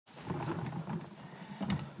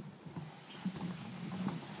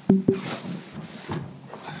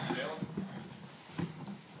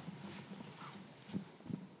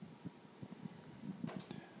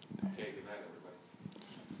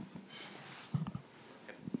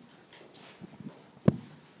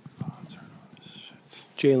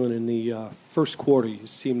Jaylen, in the first quarter, you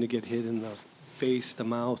seemed to get hit in the face, the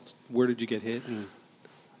mouth. Where did you get hit? And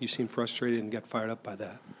you seemed frustrated and got fired up by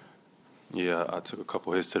that. Yeah, I took a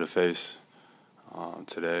couple hits to the face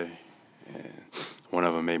today, and one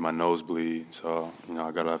of them made my nose bleed. So,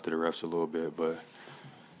 I got after the refs a little bit, but,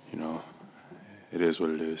 it is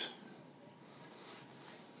what it is.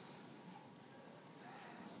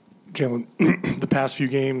 Jaylen, the past few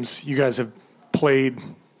games, you guys have played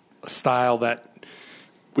a style that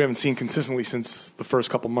we haven't seen consistently since the first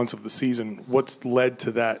couple months of the season. What's led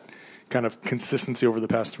to that kind of consistency over the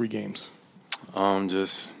past 3 games?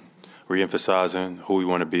 Just re-emphasizing who we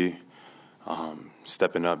want to be,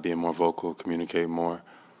 stepping up, being more vocal, communicate more,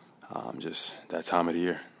 just that time of the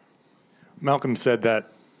year. Malcolm said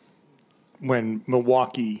that when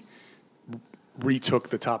Milwaukee retook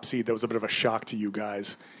the top seed, that was a bit of a shock to you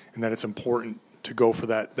guys, and that it's important to go for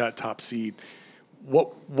that top seed.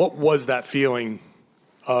 What was that feeling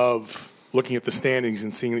of looking at the standings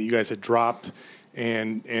and seeing that you guys had dropped,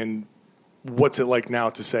 and what's it like now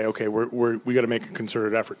to say, okay, we got to make a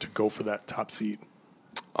concerted effort to go for that top seed?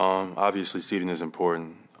 Obviously, seeding is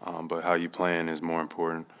important, but how you playing is more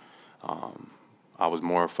important. I was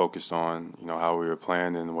more focused on how we were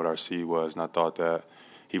playing than what our seed was, and I thought that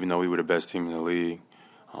even though we were the best team in the league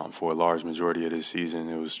for a large majority of this season,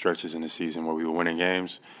 it was stretches in the season where we were winning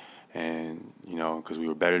games. And, because we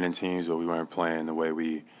were better than teams, but we weren't playing the way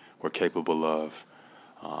we were capable of.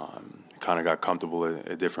 Kind of got comfortable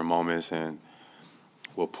at different moments, and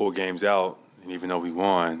we'll pull games out. And even though we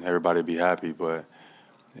won, everybody would be happy. But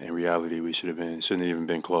in reality, we shouldn't even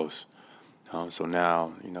been close. So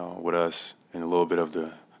now, with us in a little bit of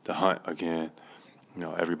the hunt again,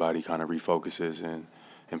 everybody kind of refocuses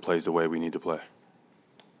and plays the way we need to play.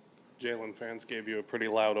 Jaylen, fans gave you a pretty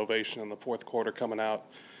loud ovation in the fourth quarter coming out.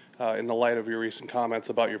 In the light of your recent comments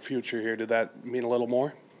about your future here, did that mean a little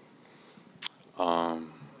more? I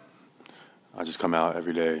just come out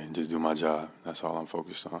every day and just do my job. That's all I'm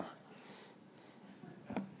focused on.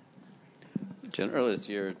 Jen, earlier this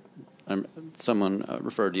year, someone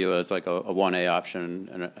referred to you as like a 1A option,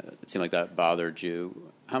 and it seemed like that bothered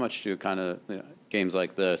you. How much do kind of games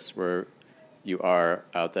like this, where you are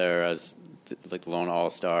out there as like the lone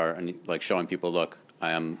all-star and like showing people, look,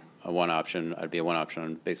 I am a one option, I'd be a one option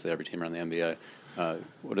on basically every team around the NBA. How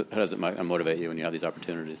does it motivate you when you have these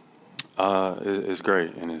opportunities? It's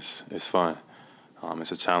great and it's fun.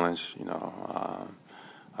 It's a challenge.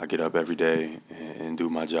 I get up every day and do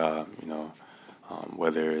my job.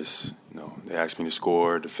 Whether it's they ask me to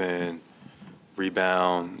score, defend,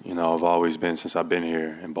 rebound. I've always been, since I've been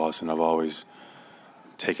here in Boston, I've always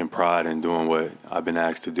taken pride in doing what I've been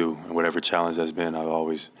asked to do, and whatever challenge that's been, I've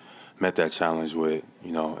always met that challenge with,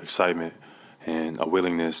 excitement and a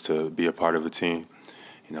willingness to be a part of a team.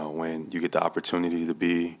 When you get the opportunity to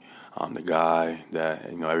be the guy that,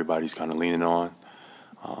 everybody's kind of leaning on,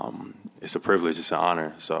 it's a privilege, it's an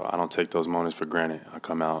honor. So I don't take those moments for granted. I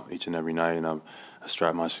come out each and every night and I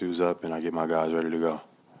strap my shoes up and I get my guys ready to go.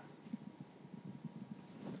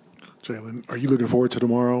 Jaylen, are you looking forward to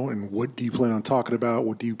tomorrow, and what do you plan on talking about?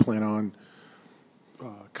 What do you plan on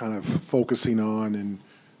kind of focusing on, and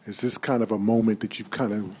is this kind of a moment that you've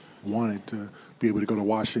kind of wanted to be able to go to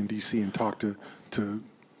Washington, D.C. and talk to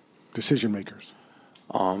decision makers?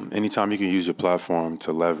 Anytime you can use your platform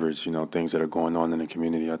to leverage, things that are going on in the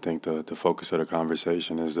community, I think the focus of the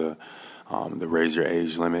conversation is the raise your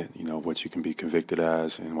age limit, what you can be convicted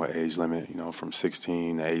as and what age limit, from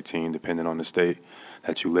 16 to 18, depending on the state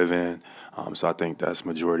that you live in. So I think that's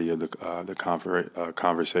majority of the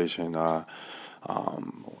conversation.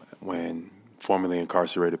 When formerly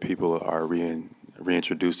incarcerated people are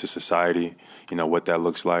reintroduced to society, what that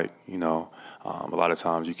looks like. A lot of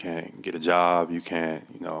times you can't get a job, you can't,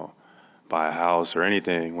 buy a house or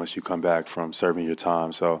anything once you come back from serving your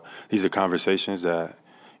time. So these are conversations that,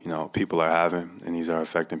 people are having, and these are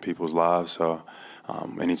affecting people's lives. So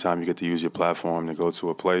anytime you get to use your platform to go to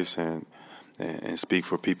a place and speak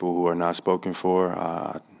for people who are not spoken for,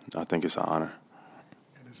 I think it's an honor.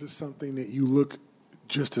 And is this something that you look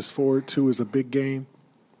just as forward to as a big game?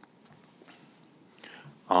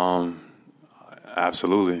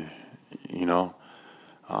 Absolutely.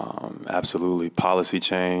 Absolutely. Policy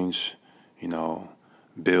change,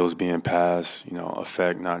 bills being passed,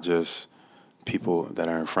 affect not just people that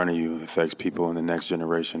are in front of you, affects people in the next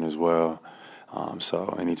generation as well.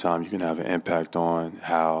 So anytime you can have an impact on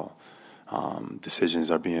how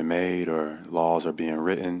decisions are being made or laws are being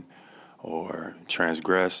written or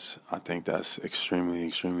transgressed. I think that's extremely,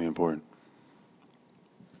 extremely important.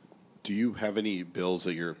 Do you have any bills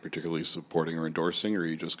that you're particularly supporting or endorsing, or are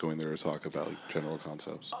you just going there to talk about general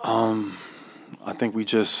concepts? I think we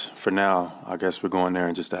just, for now, I guess we're going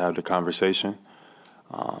there just to have the conversation.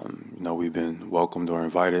 We've been welcomed or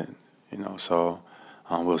invited, so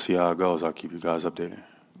we'll see how it goes. I'll keep you guys updated.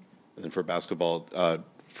 And then for basketball,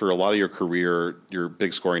 for a lot of your career, your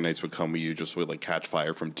big scoring nights would come where you just would like catch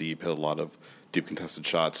fire from deep, hit a lot of deep contested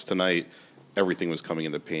shots. Tonight, everything was coming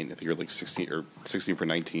in the paint. I think you're like 16 for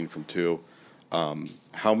 19 from two.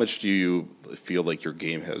 How much do you feel like your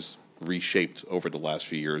game has reshaped over the last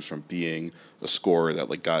few years from being a scorer that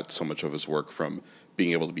like got so much of his work from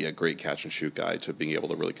being able to be a great catch and shoot guy to being able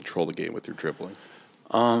to really control the game with your dribbling?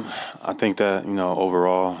 I think that,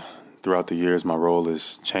 overall, throughout the years, my role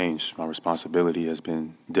has changed. My responsibility has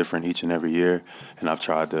been different each and every year, and I've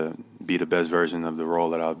tried to be the best version of the role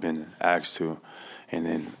that I've been asked to. And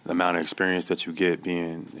then the amount of experience that you get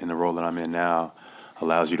being in the role that I'm in now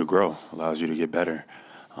allows you to grow, allows you to get better.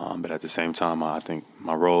 But at the same time, I think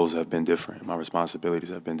my roles have been different. My responsibilities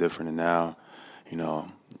have been different. And now,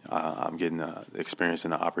 I'm getting the experience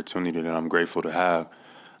and the opportunity that I'm grateful to have.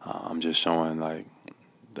 I'm just showing,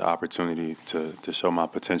 the opportunity to show my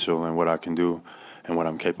potential and what I can do and what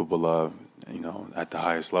I'm capable of, at the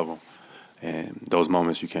highest level. And those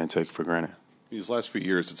moments you can't take for granted. These last few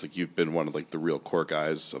years, it's like you've been one of the real core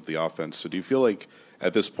guys of the offense. So do you feel like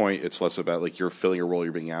at this point it's less about you're filling a role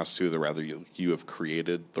you're being asked to, the rather you have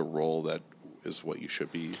created the role that is what you should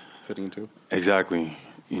be fitting into? Exactly.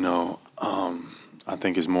 I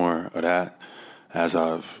think it's more of that as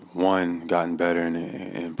I've, gotten better and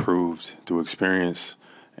improved through experience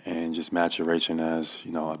and just maturation as,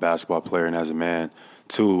 a basketball player and as a man.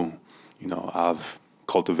 Two, I've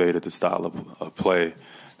cultivated the style of play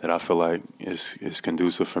that I feel like is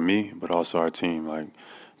conducive for me, but also our team,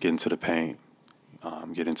 getting to the paint,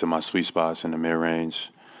 getting to my sweet spots in the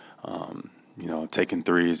mid-range, taking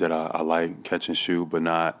threes that I like, catch and shoot, but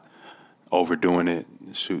not overdoing it,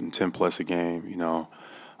 shooting 10-plus a game,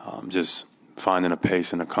 just finding a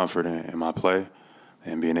pace and a comfort in my play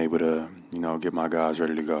and being able to, get my guys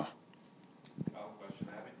ready to go.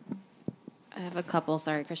 I have a couple.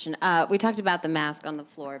 Sorry, Christian. We talked about the mask on the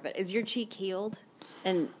floor, but is your cheek healed?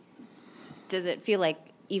 And does it feel like,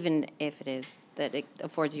 even if it is, that it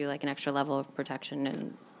affords you an extra level of protection?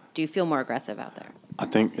 And do you feel more aggressive out there? I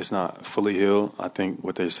think it's not fully healed. I think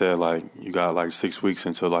what they said, you got 6 weeks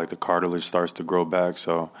until the cartilage starts to grow back.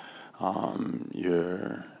 So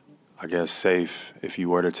you're, I guess, safe if you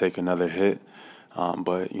were to take another hit.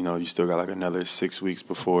 But, you still got another 6 weeks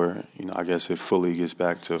before, I guess it fully gets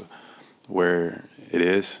back to where it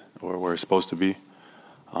is or where it's supposed to be.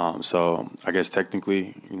 So I guess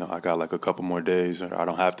technically, I got a couple more days, or I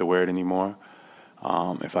don't have to wear it anymore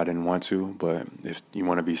if I didn't want to. But if you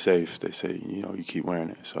want to be safe, they say, you keep wearing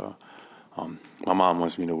it. So my mom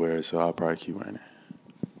wants me to wear it, so I'll probably keep wearing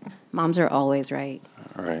it. Moms are always right.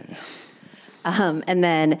 All right. And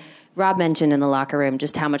then Rob mentioned in the locker room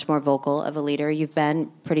just how much more vocal of a leader you've been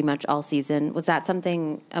pretty much all season. Was that a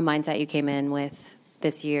mindset you came in with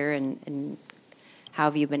this year, and how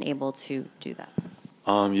have you been able to do that?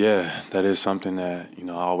 Yeah, that is something that,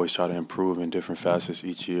 I always try to improve in different facets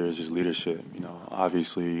each year is just leadership.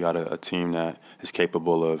 Obviously you got a team that is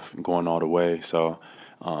capable of going all the way. So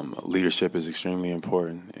leadership is extremely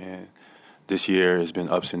important. And this year has been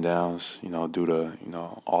ups and downs, due to,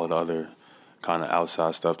 all of the other kind of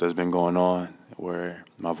outside stuff that's been going on where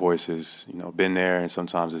my voice has, been there and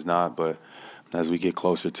sometimes it's not. But as we get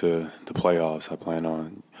closer to the playoffs, I plan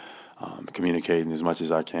on communicating as much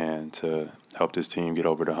as I can to help this team get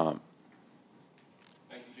over the hump.